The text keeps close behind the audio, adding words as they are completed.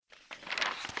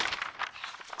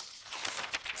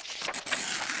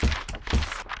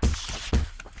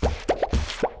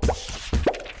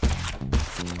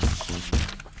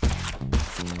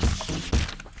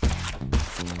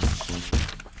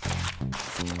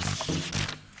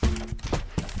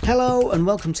Hello and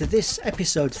welcome to this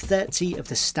episode 30 of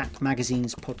the Stack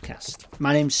Magazine's podcast.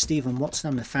 My name's Stephen Watson,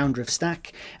 I'm the founder of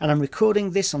Stack, and I'm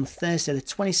recording this on Thursday the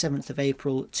 27th of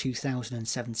April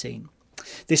 2017.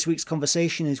 This week's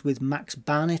conversation is with Max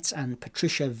Barnett and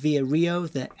Patricia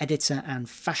Villarreal, the editor and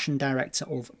fashion director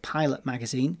of Pilot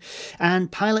magazine.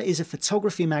 And Pilot is a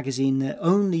photography magazine that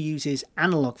only uses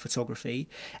analog photography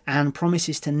and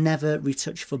promises to never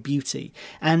retouch for beauty.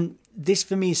 And this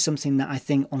for me is something that I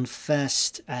think on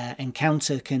first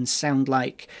encounter can sound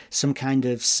like some kind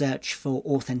of search for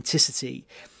authenticity,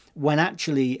 when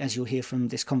actually, as you'll hear from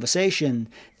this conversation,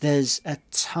 there's a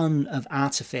ton of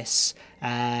artifice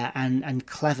and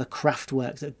clever craft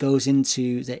work that goes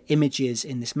into the images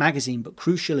in this magazine. But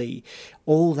crucially,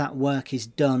 all that work is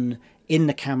done in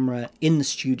the camera, in the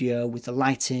studio, with the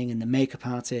lighting and the makeup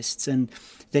artists. And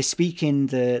they speak in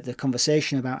the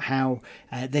conversation about how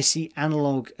they see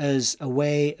analog as a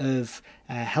way of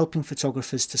helping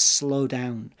photographers to slow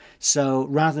down. So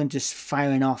rather than just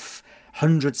firing off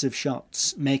hundreds of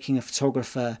shots, making a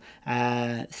photographer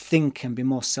think and be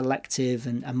more selective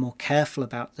and more careful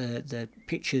about the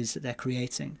pictures that they're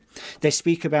creating. They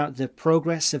speak about the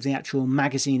progress of the actual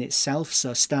magazine itself,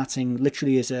 so starting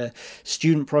literally as a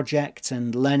student project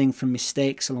and learning from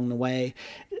mistakes along the way.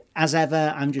 As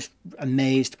ever, I'm just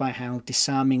amazed by how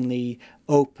disarmingly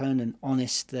open and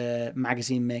honest the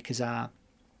magazine makers are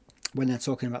when they're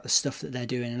talking about the stuff that they're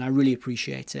doing, and I really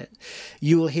appreciate it.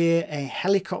 You will hear a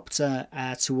helicopter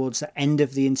towards the end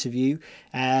of the interview.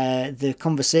 The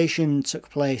conversation took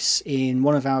place in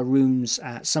one of our rooms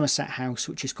at Somerset House,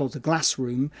 which is called the Glass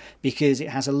Room, because it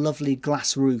has a lovely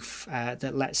glass roof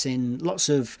that lets in lots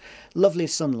of lovely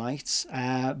sunlight,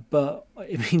 but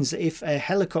it means that if a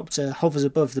helicopter hovers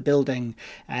above the building,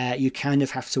 you kind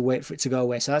of have to wait for it to go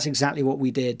away. So that's exactly what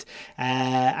we did,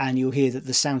 and you'll hear that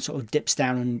the sound sort of dips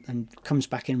down and comes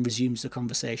back and resumes the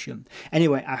conversation.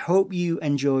 Anyway, I hope you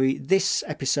enjoy this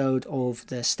episode of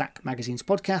the Stack Magazine's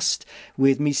podcast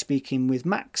with me speaking with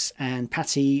Max and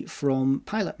Patty from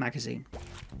Pilot magazine.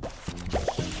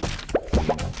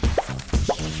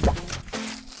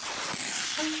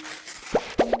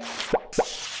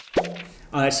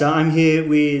 Alright, so I'm here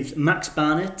with Max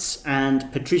Barnett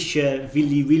and Patricia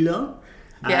Villarreal.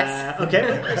 Yes. Okay,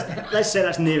 let's say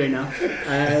that's near enough.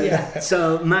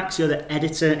 So, Max, you're the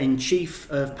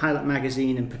editor-in-chief of Pilot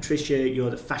magazine, and Patricia,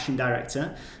 you're the fashion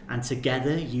director, and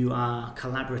together you are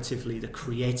collaboratively the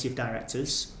creative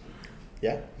directors.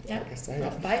 Yeah. I guess so,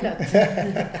 of Pilot.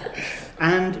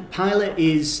 And Pilot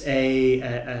is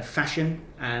a fashion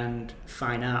and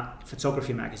fine art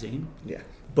photography magazine. Yeah.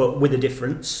 But with a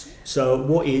difference. So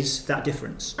what is that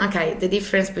difference? Okay, the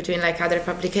difference between like other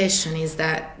publication is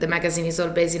that the magazine is all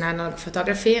based in analog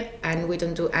photography and we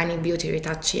don't do any beauty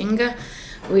retouching,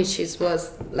 which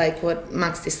was like what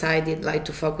Max decided like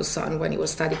to focus on when he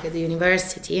was studying at the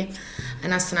university.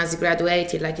 And as soon as he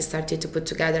graduated, like he started to put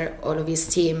together all of his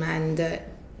team, and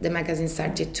the magazine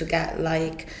started to get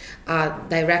like a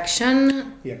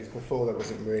direction. Yeah, because before there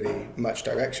wasn't really much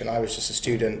direction. I was just a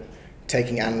student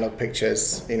taking analog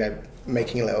pictures,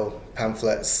 making little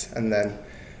pamphlets, and then,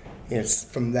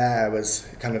 from there was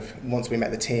kind of, once we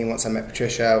met the team, once I met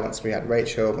Patricia, once we had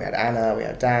Rachel, we had Anna, we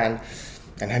had Dan,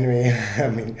 and Henry,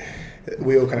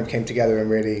 we all kind of came together and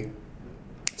really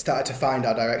started to find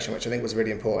our direction, which I think was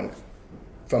really important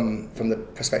from the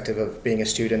perspective of being a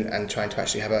student and trying to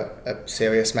actually have a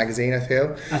serious magazine, I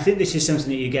feel. I think this is something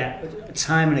that you get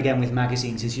time and again with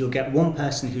magazines, is you'll get one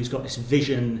person who's got this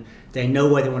vision, they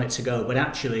know where they want it to go, but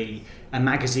actually a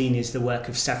magazine is the work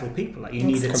of several people. Like you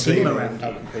need a team around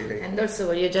you. Completely. And also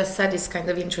what you just said is kind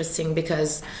of interesting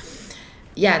because,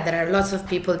 there are lots of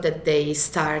people that they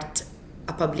start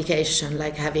a publication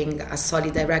like having a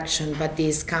solid direction, but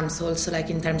this comes also like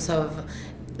in terms of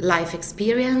life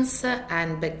experience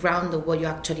and background of what you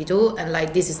actually do, and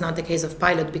like this is not the case of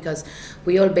Pilot because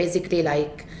we all basically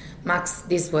like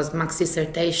this was Max's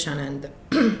dissertation, and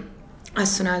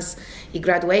as soon as he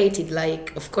graduated,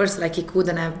 like of course like he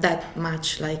couldn't have that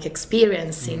much like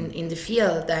experience in the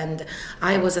field, and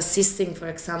I was assisting, for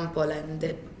example,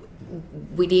 and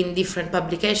within different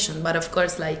publication, but of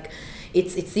course like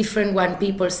it's different when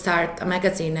people start a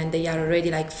magazine and they are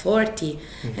already like 40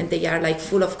 and they are like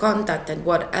full of contact, and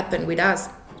what happened with us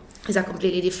is a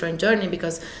completely different journey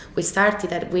because we started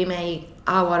that we made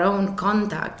our own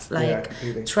contacts, like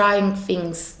trying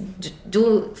things,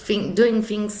 doing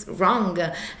things wrong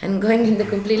and going in the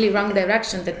completely wrong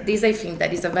direction. That this, I think,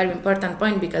 that is a very important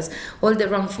point because all the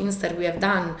wrong things that we have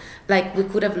done, like we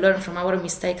could have learned from our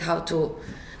mistake how to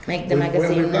make the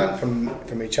magazine. We learn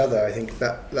from each other. I think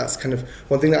that's kind of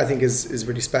one thing that I think is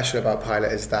really special about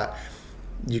Pilot is that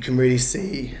you can really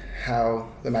see how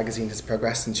the magazine has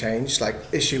progressed and changed. Like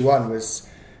issue 1 was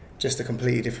just a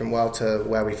completely different world to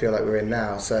where we feel like we're in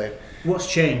now. So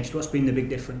what's changed? What's been the big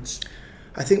difference?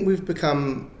 I think we've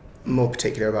become more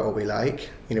particular about what we like.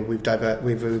 You know,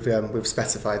 we've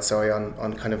specified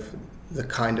on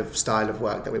kind of style of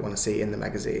work that we want to see in the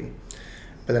magazine.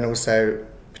 But then also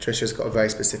Patricia's got a very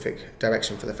specific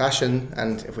direction for the fashion,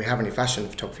 and if we have any fashion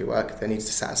photography work, they need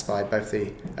to satisfy both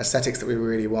the aesthetics that we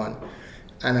really want,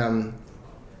 and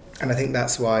I think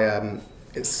that's why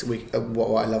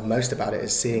what I love most about it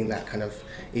is seeing that kind of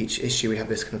each issue we have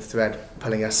this kind of thread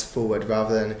pulling us forward,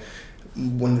 rather than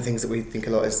one of the things that we think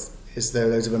a lot is there are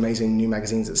loads of amazing new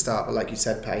magazines that start, but like you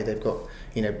said, Patty, they've got,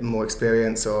 you know, more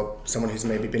experience, or someone who's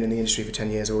maybe been in the industry for 10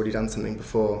 years, already done something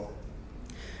before,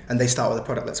 and they start with a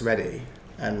product that's ready,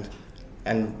 and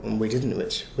we didn't,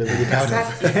 which we're really proud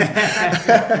of.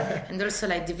 Exactly. And also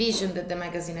like the vision that the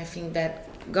magazine, I think, that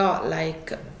got,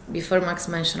 like before Max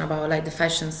mentioned about like the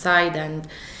fashion side, and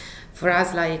for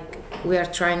us, like we are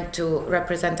trying to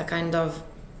represent a kind of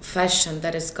fashion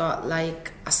that has got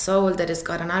like a soul, that has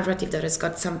got a narrative, that has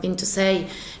got something to say.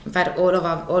 In fact, all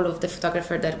of the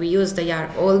photographers that we use, they are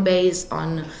all based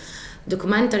on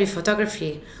documentary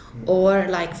photography or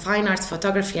like fine arts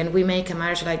photography, and we make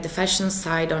emerge like the fashion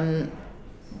side on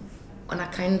a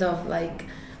kind of like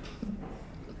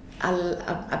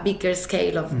a bigger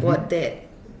scale of what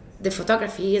the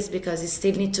photography is, because it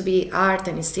still need to be art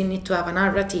and it still need to have a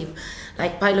narrative.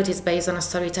 Like Pilot is based on a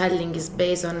storytelling, is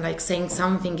based on like saying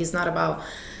something, is not about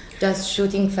just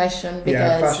shooting fashion because...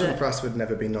 Yeah, fashion for us would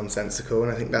never be nonsensical,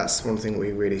 and I think that's one thing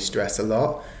we really stress a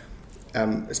lot,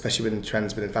 especially within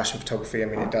trends within fashion photography. I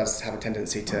mean, it does have a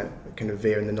tendency to kind of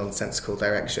veer in the nonsensical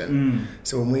direction.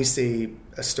 So when we see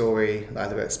a story,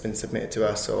 either it's been submitted to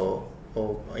us or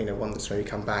you know, one that's maybe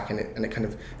come back and it kind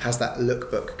of has that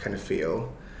lookbook kind of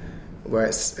feel, where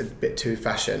it's a bit too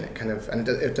fashion,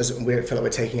 it doesn't, we don't feel like we're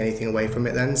taking anything away from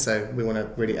it then, so we want to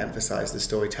really emphasise the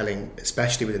storytelling,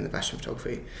 especially within the fashion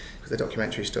photography, because the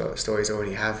documentary stories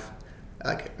already have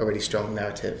like a really strong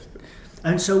narrative.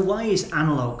 And so why is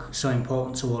analogue so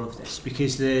important to all of this?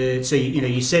 Because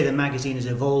you say the magazine has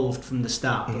evolved from the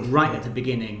start, but right at the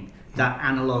beginning that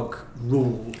analogue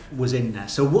rule was in there.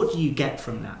 So what do you get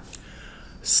from that?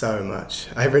 So much.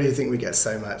 I really think we get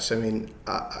so much. I mean,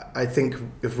 I think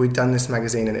if we'd done this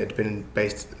magazine and it had been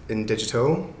based in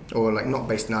digital, or like not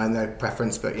based in either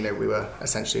preference, but you know, we were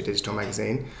essentially a digital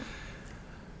magazine,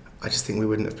 I just think we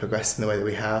wouldn't have progressed in the way that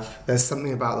we have. There's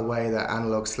something about the way that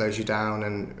analog slows you down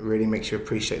and really makes you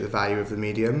appreciate the value of the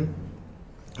medium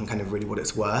and kind of really what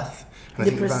it's worth. And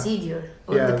the procedure,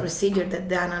 the procedure that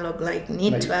the analog like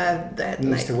need to have, that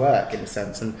needs to work in a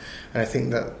sense, and I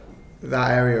think that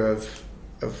area of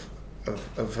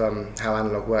how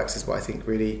analog works is what I think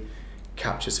really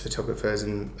captures photographers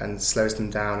and slows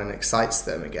them down and excites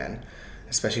them again,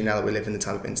 especially now that we live in the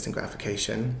time of instant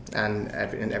gratification, and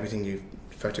everything you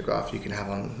photograph you can have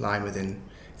online within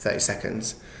 30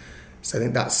 seconds. So I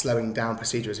think that slowing down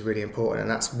procedure is really important,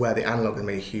 and that's where the analog has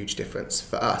made a huge difference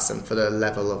for us and for the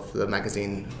level of the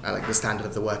magazine, like the standard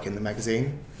of the work in the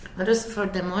magazine. But also for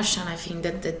the emotion, I think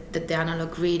that the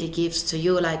analog really gives to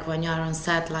you, like when you are on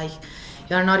set, like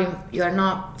you are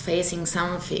not facing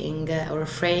something or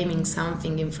framing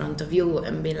something in front of you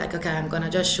and be like, okay, I'm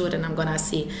gonna just shoot and I'm gonna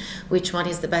see which one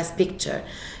is the best picture.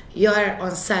 You are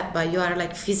on set, but you are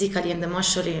like physically and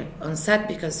emotionally on set,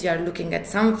 because you are looking at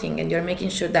something and you're making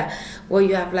sure that what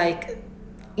you have like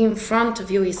in front of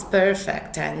you is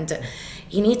perfect, and it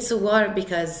needs to work,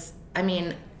 because I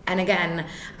mean, and again,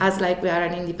 as like we are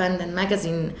an independent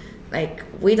magazine, like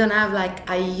we don't have like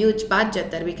a huge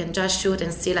budget that we can just shoot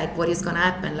and see like what is gonna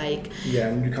happen, like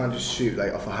and you can't just shoot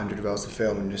like off 100 rolls of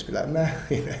film and just be like, meh,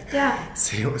 you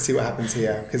know, see what happens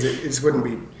here, because it just wouldn't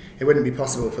be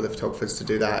possible for the photographers to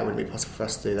do that. It wouldn't be possible for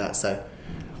us to do that. So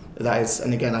that is,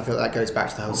 and again, I feel that goes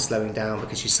back to the whole slowing down,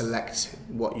 because you select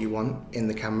what you want in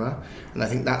the camera, and I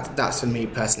think that's for me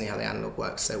personally how the analog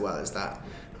works so well, is that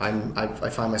I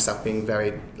find myself being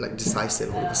very like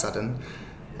decisive all of a sudden,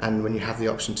 and when you have the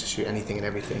option to shoot anything and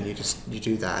everything, you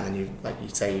do that, and then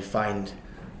you find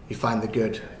the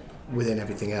good within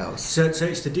everything else. So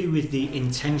it's to do with the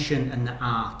intention and the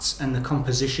art and the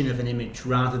composition of an image,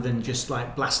 rather than just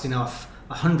like blasting off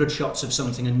 100 shots of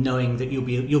something and knowing that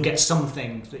you'll get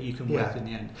something that you can work in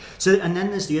the end. So, and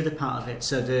then there's the other part of it.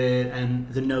 So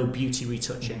the no beauty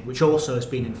retouching, which also has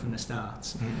been in from the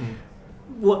start.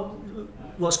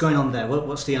 What's going on there?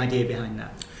 What's the idea behind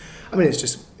that? I mean, it's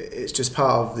just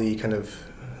part of the kind of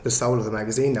the soul of the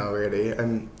magazine now, really,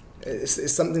 and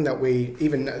it's something that we,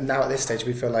 even now at this stage,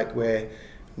 we feel like we're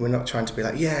we're not trying to be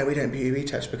like, yeah, we don't beauty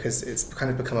retouch, because it's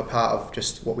kind of become a part of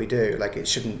just what we do. Like, it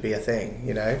shouldn't be a thing,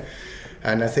 you know.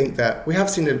 And I think that we have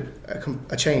seen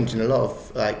a change in a lot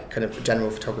of like kind of general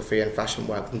photography and fashion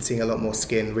work, and seeing a lot more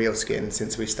real skin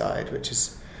since we started, which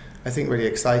is, I think, really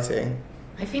exciting.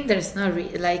 I think there's no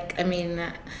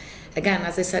again,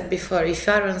 as I said before, if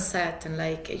you are on set and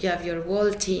like you have your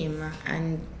whole team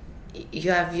and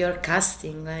you have your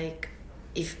casting, like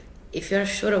if you're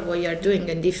sure of what you're doing,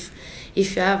 and if you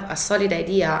have a solid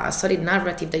idea, a solid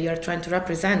narrative that you're trying to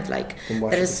represent, like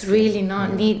there's really no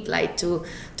need like to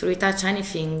retouch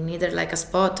anything, neither like a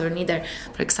spot or neither.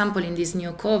 For example, in this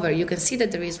new cover, you can see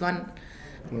that there is one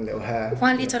little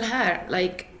hair.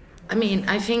 Like, I mean,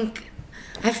 I think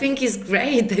it's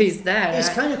great that it's there. It's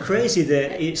kind of crazy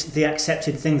that it's the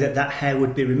accepted thing that hair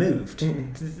would be removed.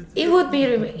 It would be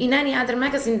in any other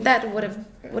magazine that would have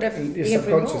been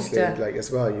subconsciously removed. Like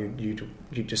as well,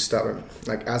 you just start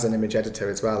like as an image editor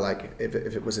as well. Like if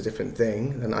it was a different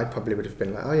thing, then I probably would have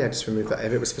been like, oh yeah, just remove that.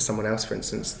 If it was for someone else, for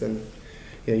instance, then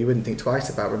you wouldn't think twice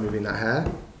about removing that hair.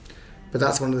 But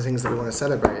that's one of the things that we want to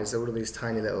celebrate, is all of these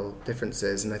tiny little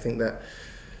differences. And I think that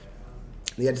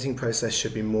the editing process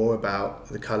should be more about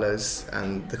the colours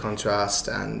and the contrast,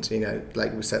 and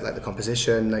like we said, like the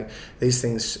composition. Like these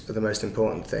things are the most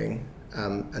important thing,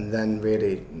 and then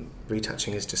really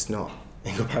retouching is just not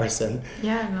in comparison.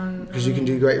 Yeah, because you can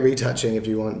do great retouching if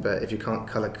you want, but if you can't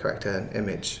colour correct an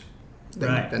image,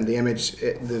 then the image,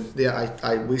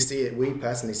 we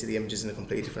personally see the images in a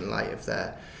completely different light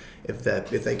if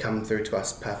they come through to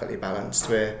us perfectly balanced.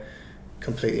 We're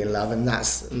completely in love, and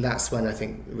that's when I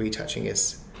think retouching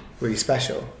is really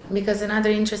special. Because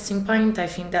another interesting point, I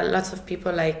think that lots of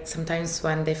people, like, sometimes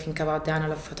when they think about the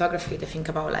analog photography, they think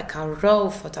about like our raw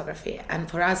photography, and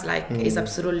for us, like, it's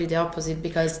absolutely the opposite,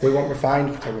 because we want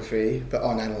refined photography but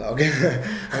on analog.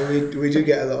 And we do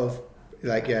get a lot of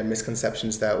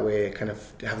misconceptions that we kind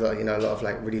of have a lot of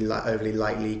like really overly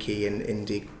light leaky and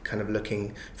indie kind of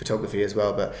looking photography as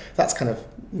well, but that's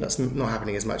not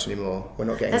happening as much anymore. We're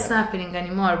not getting that's not happening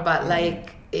anymore, but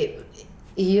like it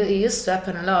used to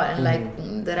happen a lot, and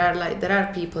like there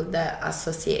are people that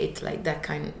associate like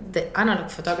the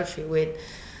analog photography with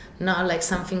not like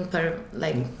something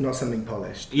not something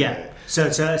polished. Yeah. So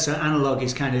analog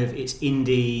is kind of, it's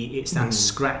indie, it's that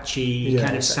scratchy,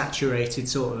 kind of saturated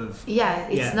sort of. Yeah,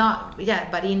 it's not. Yeah,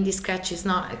 but indie scratch is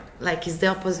not like, it's the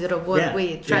opposite of what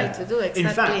we try to do. Exactly. In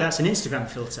fact, that's an Instagram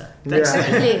filter.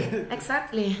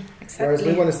 Exactly. Whereas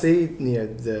we want to see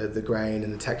the grain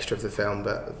and the texture of the film,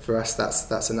 but for us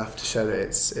that's enough to show that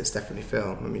it's definitely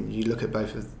film. I mean, you look at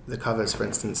both of the covers, for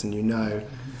instance, and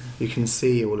you can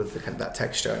see all of that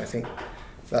texture, and I think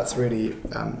that's really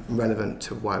relevant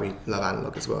to why we love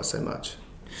analog as well so much.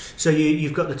 So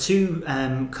you've got the two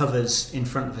covers in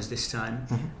front of us this time.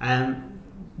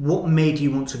 What made you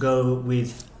want to go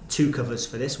with two covers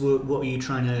for this? What are you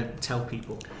trying to tell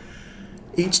people?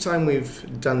 Each time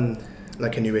we've done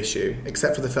like a new issue,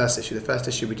 except for the first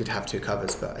issue we did have two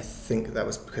covers, but I think that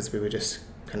was because we were just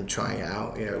kind of trying it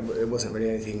out. It wasn't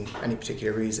really any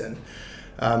particular reason.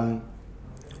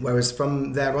 Whereas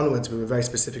from there onwards, we were very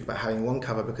specific about having one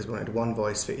cover because we wanted one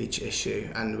voice for each issue,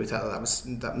 and we thought that was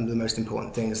the most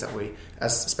important thing, is that we,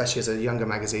 especially as a younger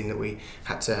magazine, that we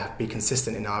had to be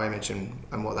consistent in our image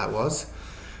and what that was.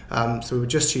 So we were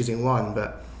just choosing one,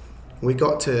 but we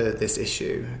got to this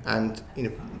issue, and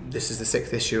this is the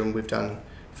 6th issue, and we've done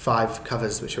 5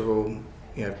 covers which are all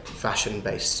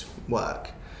fashion-based work,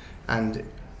 and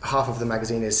half of the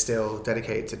magazine is still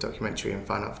dedicated to documentary and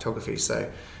fine art photography.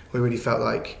 So we really felt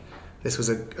like this was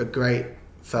a great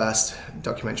first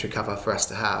documentary cover for us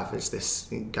to have, is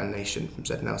this Gun Nation from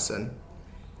Zed Nelson.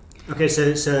 Okay, so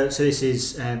this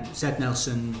is Zed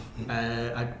Nelson.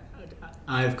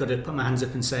 I've got to put my hands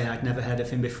up and say I'd never heard of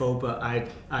him before, but I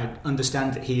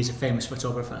understand that he is a famous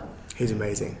photographer. He's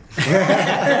amazing.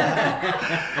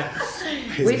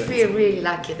 We feel really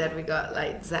lucky that we got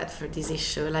like Zed for this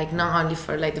issue, like not only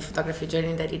for like the photography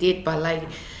journey that he did, but like,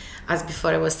 as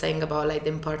before I was saying about like the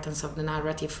importance of the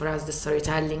narrative for us, the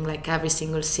storytelling, like every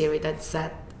single series that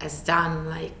Zed has done,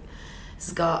 like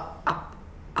it's got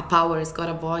a power, it's got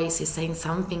a voice, he's saying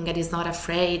something that he's not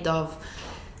afraid of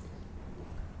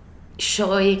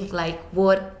showing like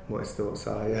what his thoughts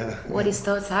are,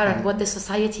 and what the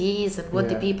society is, and what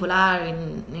the people are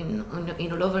in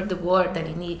all over the world,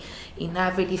 and in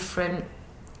every different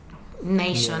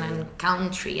nation and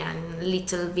country and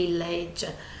little village.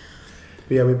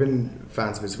 But yeah, we've been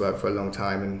fans of his work for a long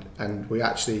time, and we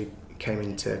actually came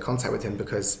into contact with him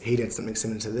because he did something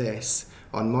similar to this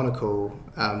on Monocle.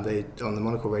 On the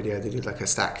Monocle radio, they did like a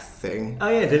stack thing. Oh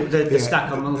yeah, the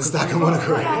stack on Monocle. The stack on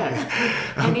Monocle radio.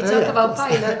 And he talked about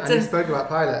Pilot. And he spoke about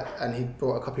Pilot, and he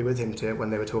brought a copy with him to when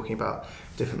they were talking about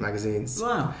different magazines.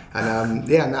 Wow. And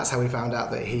and that's how we found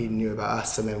out that he knew about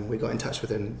us, and then we got in touch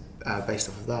with him based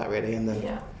off of that, really. And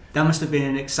then that must have been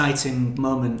an exciting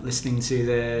moment listening to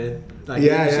the so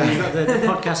you've got the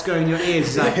podcast going in your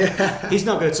ears. It's like, he's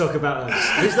not going to talk about us.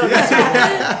 He's not going to talk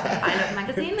about Pilot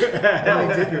magazine. When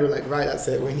we did, we were like, right, that's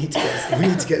it. We need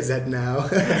to get Z now.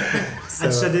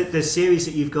 And so the series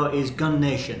that you've got is Gun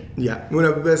Nation. Yeah,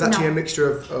 well, no, there's actually a mixture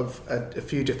of a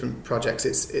few different projects.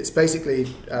 It's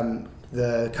basically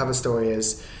the cover story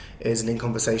is an in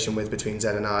conversation between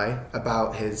Zed and I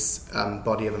about his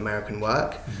body of American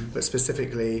work, but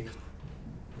specifically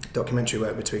documentary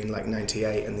work between like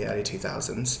 98 and the early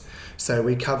 2000s. So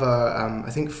we cover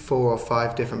I think 4 or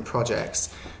 5 different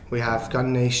projects. We have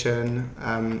Gun Nation,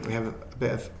 we have a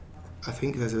bit of, I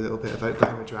think there's a little bit of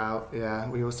Oklahoma Drought, yeah.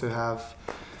 We also have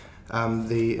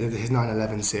his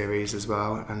 9/11 series as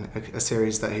well, and a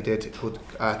series that he did called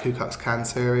Ku Klux Klan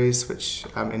series, which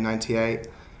in 98.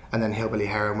 And then Hillbilly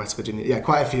Hero in West Virginia. Yeah,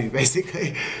 quite a few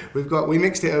basically. We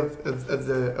mixed it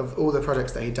of all the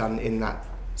projects that he'd done in that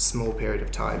small period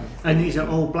of time. And these are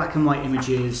all black and white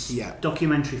images, Yeah.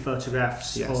 documentary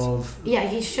photographs of... Yeah,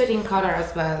 he's shooting color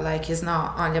as well, like he's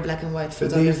not only a black and white So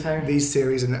photographer. these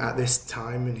series, and at this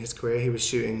time in his career, he was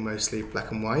shooting mostly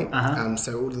black and white.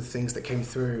 So all the things that came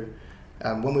through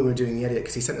when we were doing the edit,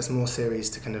 because he sent us more series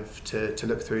to kind of to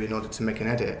look through in order to make an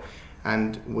edit.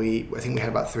 And I think we had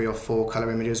about 3 or 4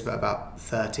 colour images, but about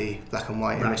 30 black and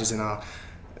white images in our.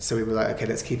 So we were like, okay,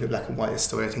 let's keep it black and white. This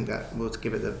story, I think that we'll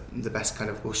give it the best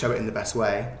we'll show it in the best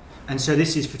way. And so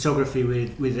this is photography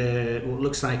with what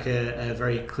looks like a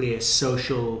very clear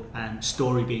social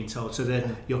story being told. So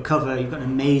your cover, you've got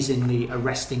an amazingly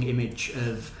arresting image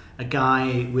of a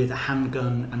guy with a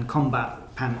handgun and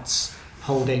combat pants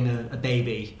holding a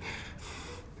baby.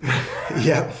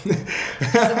 Yeah.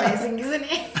 It's amazing, isn't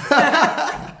it?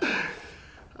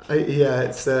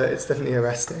 It's definitely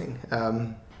arresting.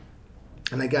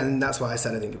 And again, that's why I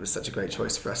said I think it was such a great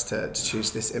choice for us to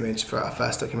choose this image for our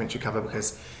first documentary cover,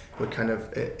 because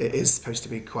it is supposed to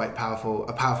be quite powerful,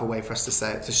 a powerful way for us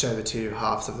to show the two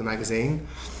halves of the magazine.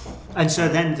 And so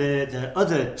then the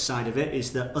other side of it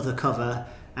is the other cover,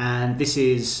 and this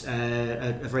is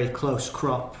a very close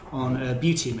crop on a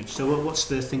beauty image. So what's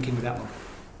the thinking with that one?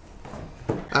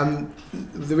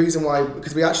 The reason why,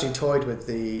 because we actually toyed with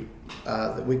the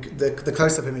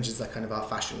close-up image is like kind of our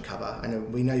fashion cover. I know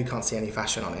we know you can't see any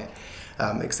fashion on it,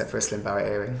 except for a Slim Barrett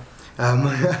earring.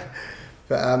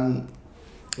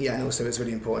 And also it's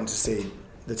really important to see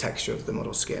the texture of the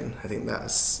model's skin. I think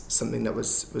that's something that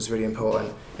was really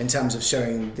important in terms of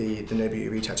showing the no beauty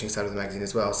retouching side of the magazine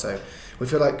as well. So we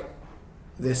feel like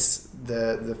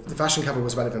the fashion cover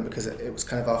was relevant because it was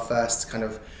kind of our first kind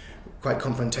of quite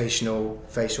confrontational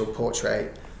facial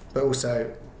portrait, but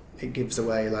also it gives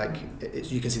away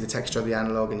you can see the texture of the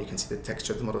analog and you can see the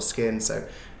texture of the model's skin, so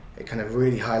it kind of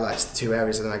really highlights the two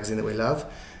areas of the magazine that we love.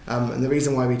 And the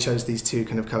reason why we chose these two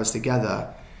kind of covers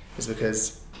together is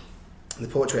because the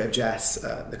portrait of Jess,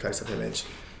 the close-up image,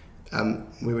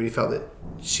 we really felt that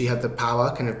she had the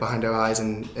power kind of behind her eyes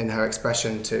and in her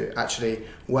expression to actually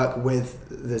work with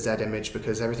the Z image,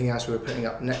 because everything else we were putting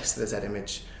up next to the Z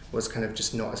image was kind of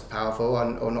just not as powerful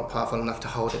or not powerful enough to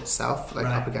hold itself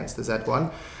up against the Z one.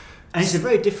 And it's a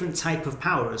very different type of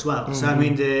power as well. Mm-hmm. So I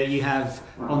mean, you have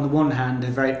on the one hand a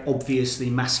very obviously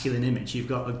masculine image. You've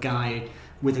got a guy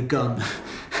with a gun,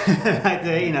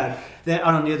 and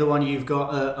on the other one you've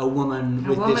got a woman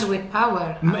with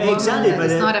power. Exactly, but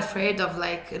it's not afraid of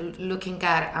looking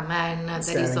at a man that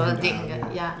is holding.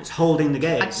 It's holding the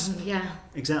gaze. Yeah,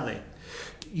 exactly.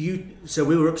 So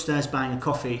we were upstairs buying a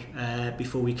coffee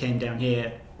before we came down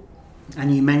here,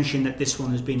 and you mentioned that this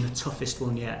one has been the toughest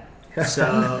one yet.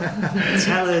 So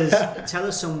tell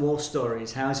us some war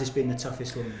stories. How has this been the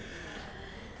toughest one?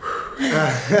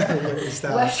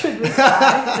 Where should we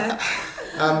start?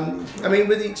 I mean,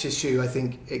 with each issue, I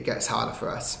think it gets harder for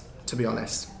us, to be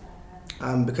honest,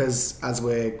 because as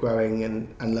we're growing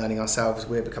and learning ourselves,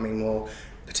 we're becoming more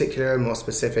particular and more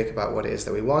specific about what it is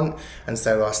that we want, and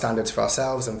so our standards for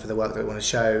ourselves and for the work that we want to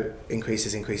show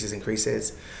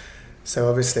increases. So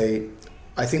obviously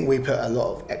I think we put a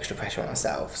lot of extra pressure on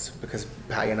ourselves because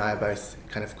Patty and I are both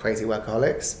kind of crazy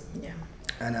workaholics. Yeah.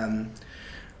 And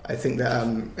I think that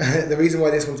the reason why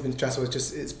this one's been stressful is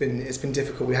just it's been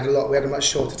difficult. We had a much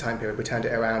shorter time period. We turned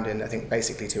it around in I think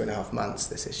basically 2.5 months,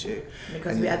 this issue.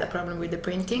 Because we had a problem with the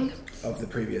printing of the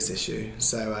previous issue.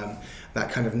 So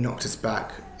that kind of knocked us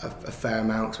back a fair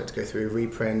amount. We had to go through a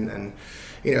reprint, and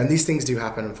and these things do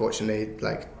happen, unfortunately.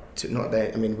 Like,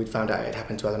 we found out it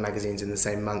happened to other magazines in the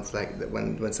same month, like that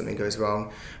when something goes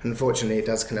wrong. And unfortunately, it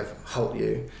does kind of halt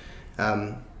you,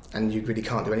 and you really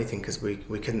can't do anything because we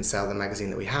couldn't sell the magazine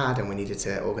that we had, and we needed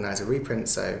to organise a reprint.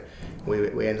 So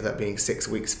we ended up being 6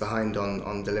 weeks behind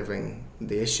on delivering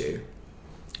the issue.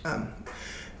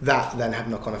 That then had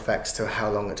knock-on effects to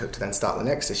how long it took to then start the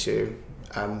next issue.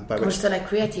 Also, like,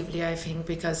 creatively, I think,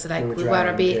 because like we were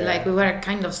a bit like we were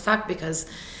kind of stuck because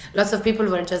lots of people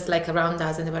were just like around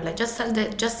us and they were like, just sell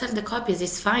the copies,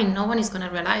 it's fine, no one is gonna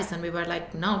realize. And we were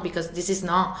like, no, because this is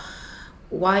not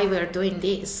why we're doing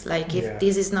this. Like, if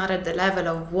this is not at the level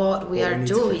of what we are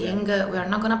doing, we are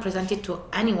not gonna present it to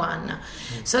anyone.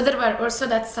 So there were also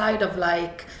that side of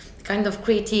like kind of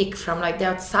critique from like the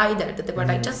outsider that they were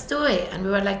like, just do it, and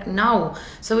we were like, no.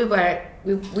 So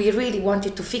we really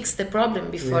wanted to fix the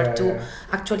problem before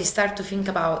actually start to think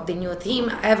about the new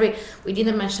theme. We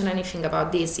didn't mention anything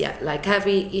about this yet. Like,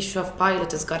 every issue of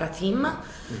Pilot has got a theme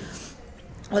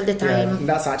all the time. And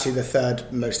that's actually the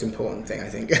third most important thing, I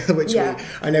think, which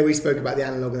I know we spoke about the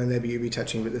analog and then maybe you'll be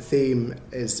touching, but the theme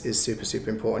is super, super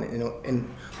important.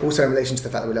 In also in relation to the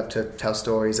fact that we love to tell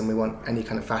stories and we want any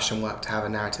kind of fashion work to have a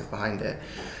narrative behind it.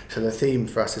 So the theme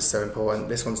for us is so important.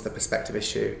 This one's the perspective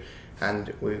issue.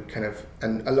 And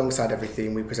and alongside every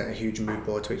theme, we present a huge mood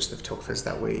board to each of the photographers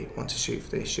that we want to shoot for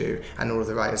the issue, and all of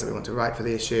the writers that we want to write for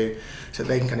the issue, so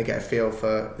they can kind of get a feel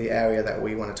for the area that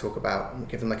we want to talk about. We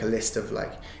give them like a list of,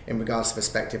 like, in regards to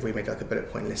perspective, we made like a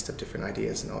bullet point list of different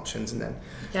ideas and options, and then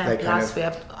we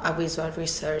have a visual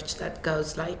research that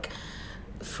goes like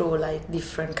through like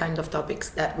different kind of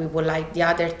topics that we would like the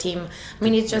other team. I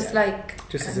mean, it's just like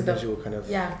just as a visual kind of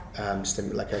just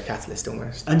like a catalyst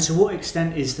almost. And to what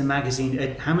extent is the magazine?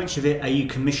 How much of it are you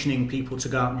commissioning people to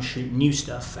go out and shoot new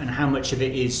stuff, and how much of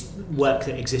it is work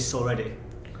that exists already?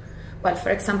 Well,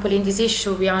 for example, in this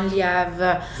issue, we only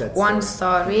have one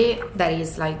story that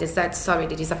is like the Z story.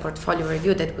 That is a portfolio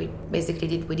review that we basically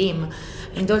did with him.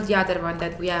 And all the other ones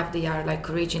that we have, they are like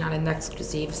original and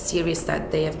exclusive series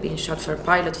that they have been shot for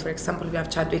Pilot. For example, we have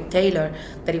Chadwick Taylor,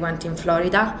 that he went in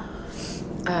Florida,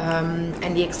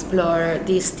 and he explored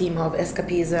this theme of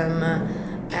escapism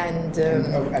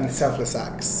and selfless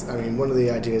acts. I mean, one of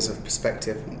the ideas of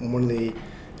perspective, one of the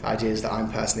ideas that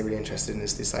I'm personally really interested in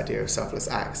is this idea of selfless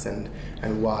acts and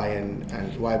why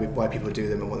people do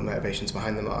them and what the motivations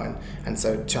behind them are. And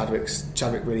so Chadwick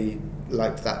really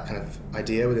liked that kind of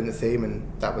idea within the theme, and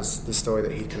that was the story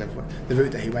that the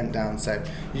route that he went down. So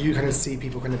you kind of see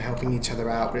people kind of helping each other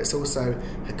out, but it's also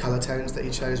the colour tones that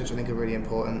he chose, which I think are really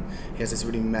important. He has this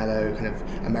really mellow kind of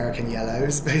American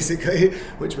yellows, basically,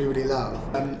 which we really love.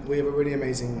 We have a really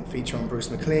amazing feature on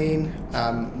Bruce McLean.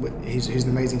 He's an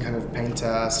amazing kind of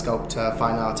painter, sculptor,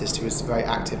 fine artist who was very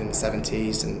active in the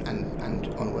 70s and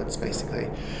onwards, basically.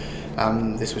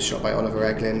 This was shot by Oliver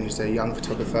Eglin, who's a young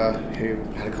photographer who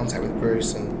had a contact with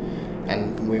Bruce,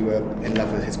 and we were in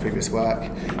love with his previous work.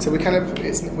 So we kind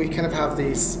of have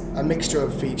a mixture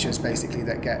of features basically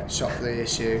that get shot for the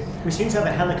issue. We seem to have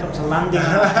a helicopter landing.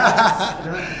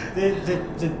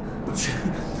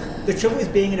 The trouble is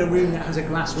being in a room that has a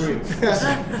glass roof.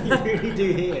 You really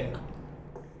do hear.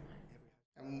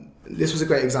 This was a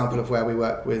great example of where we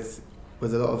work with a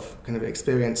lot of kind of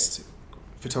experienced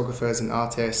photographers and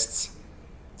artists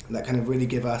that kind of really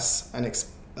give us an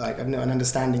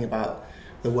understanding about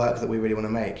the work that we really want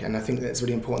to make. And I think that it's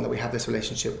really important that we have this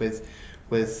relationship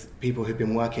with people who've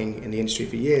been working in the industry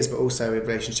for years, but also a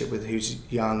relationship with who's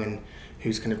young and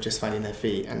who's kind of just finding their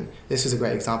feet. And this was a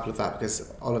great example of that,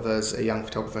 because Oliver's a young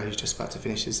photographer who's just about to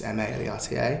finish his MA at the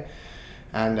RTA,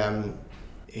 and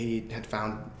he had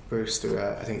found Bruce through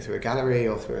a gallery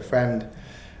or through a friend.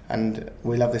 And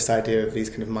we love this idea of these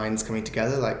kind of minds coming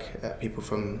together, like people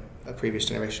from a previous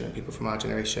generation and people from our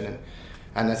generation.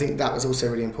 And I think that was also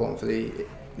really important for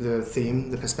the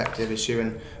theme, the perspective issue.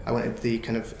 And I wanted the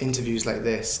kind of interviews like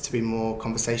this to be more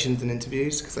conversations than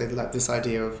interviews, because I like this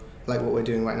idea of like what we're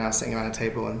doing right now, sitting around a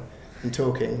table and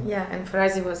talking. Yeah, and for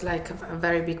us it was like a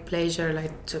very big pleasure,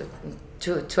 like to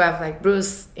have like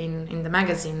Bruce in the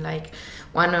magazine. Like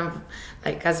one of,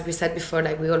 like as we said before,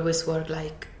 like we always work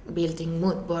like building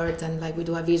mood boards, and like we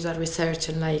do a visual research,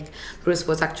 and like Bruce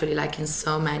was actually like in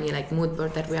so many like mood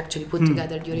board that we actually put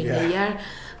together during the year.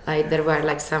 Like there were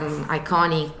like some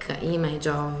iconic image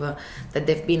of that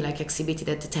they've been like exhibited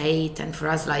at the Tate, and for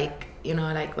us, like, you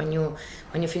know, like when you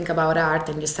think about art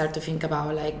and you start to think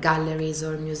about like galleries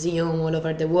or museum all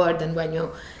over the world, and when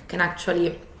you can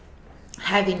actually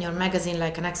have in your magazine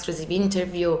like an exclusive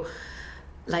interview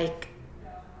like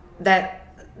that,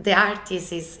 the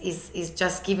artist is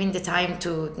just giving the time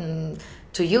to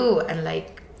you, and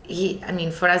like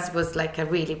for us it was like a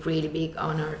really, really big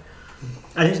honor.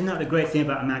 And isn't that the great thing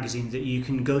about a magazine, that you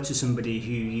can go to somebody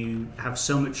who you have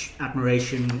so much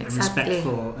admiration and respect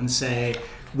for and say,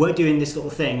 we're doing this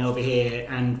little thing over here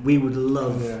and we would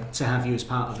love to have you as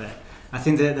part of it. I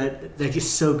think that they're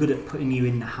just so good at putting you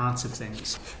in the heart of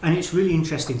things. And it's really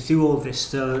interesting through all this,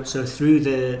 so through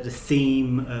the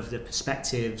theme of the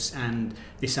perspectives and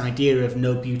this idea of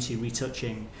no beauty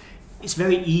retouching, it's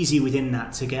very easy within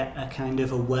that to get a kind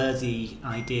of a worthy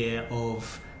idea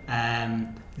of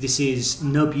this is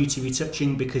no beauty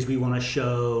retouching because we want to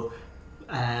show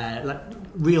like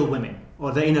real women,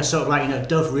 or the sort of like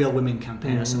Dove Real Women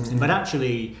campaign or something. But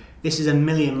actually, this is a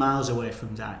million miles away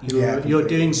from that. You're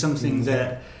doing something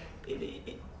that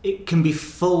it can be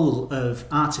full of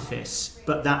artifice,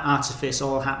 but that artifice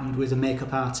all happened with a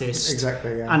makeup artist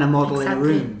and a model in a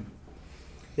room.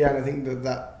 Yeah, and I think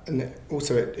that and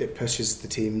also it pushes the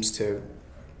teams who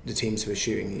are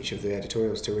shooting each of the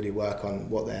editorials to really work on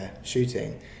what they're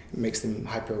shooting. It makes them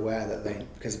hyper aware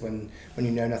because when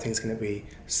you know nothing's going to be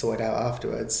sorted out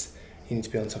afterwards, you need to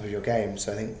be on top of your game.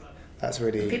 So I think that's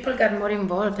really... People get more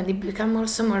involved and it become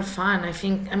also more fun.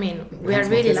 We are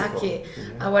really lucky.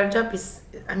 Our job is,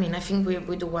 I think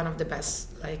we do one of the best,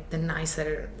 like the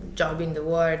nicer job in the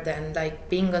world, and like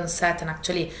being on set and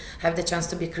actually have the chance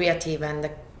to be creative and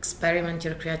experiment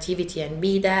your creativity and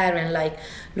be there and like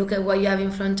look at what you have in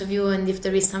front of you, and if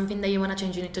there is something that you want to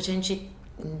change, you need to change it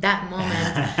in that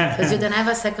moment because you don't have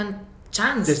a second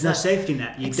chance. There's no safety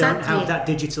net. You don't have that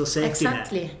digital safety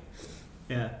net.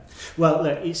 Yeah. Well,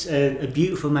 look, it's a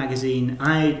beautiful magazine.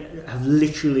 I have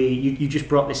literally, you just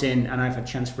brought this in and I've had a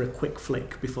chance for a quick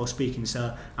flick before speaking,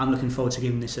 so I'm looking forward to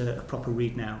giving this a proper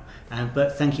read now.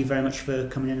 But thank you very much for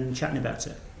coming in and chatting about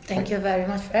it. Thank you very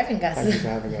much for having us. Thank you for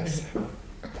having us.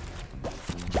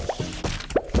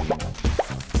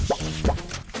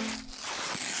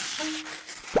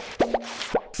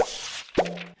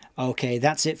 Okay,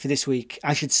 that's it for this week.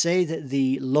 I should say that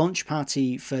the launch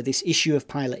party for this issue of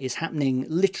Pilot is happening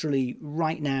literally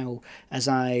right now as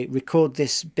I record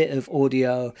this bit of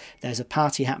audio. There's a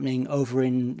party happening over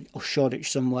in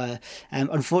Shoreditch somewhere.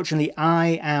 Unfortunately,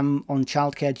 I am on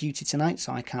childcare duty tonight,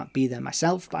 so I can't be there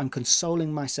myself, but I'm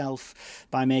consoling myself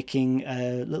by making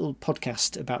a little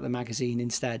podcast about the magazine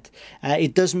instead.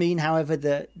 It does mean, however,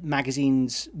 that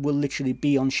magazines will literally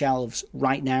be on shelves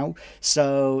right now,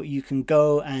 so you can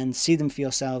go and see them for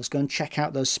yourselves. Go and check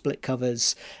out those split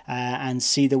covers and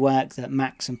see the work that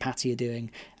Max and Patty are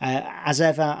doing. As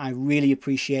ever, I really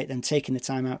appreciate them taking the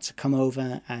time out to come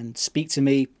over and speak to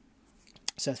me.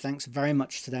 So thanks very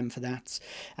much to them for that.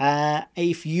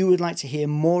 If you would like to hear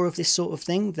more of this sort of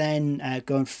thing, then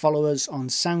go and follow us on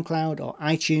SoundCloud or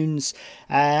iTunes,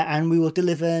 and we will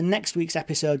deliver next week's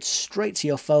episode straight to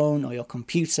your phone or your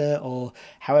computer or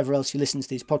however else you listen to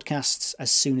these podcasts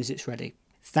as soon as it's ready.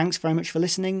 Thanks very much for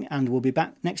listening, and we'll be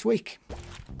back next week.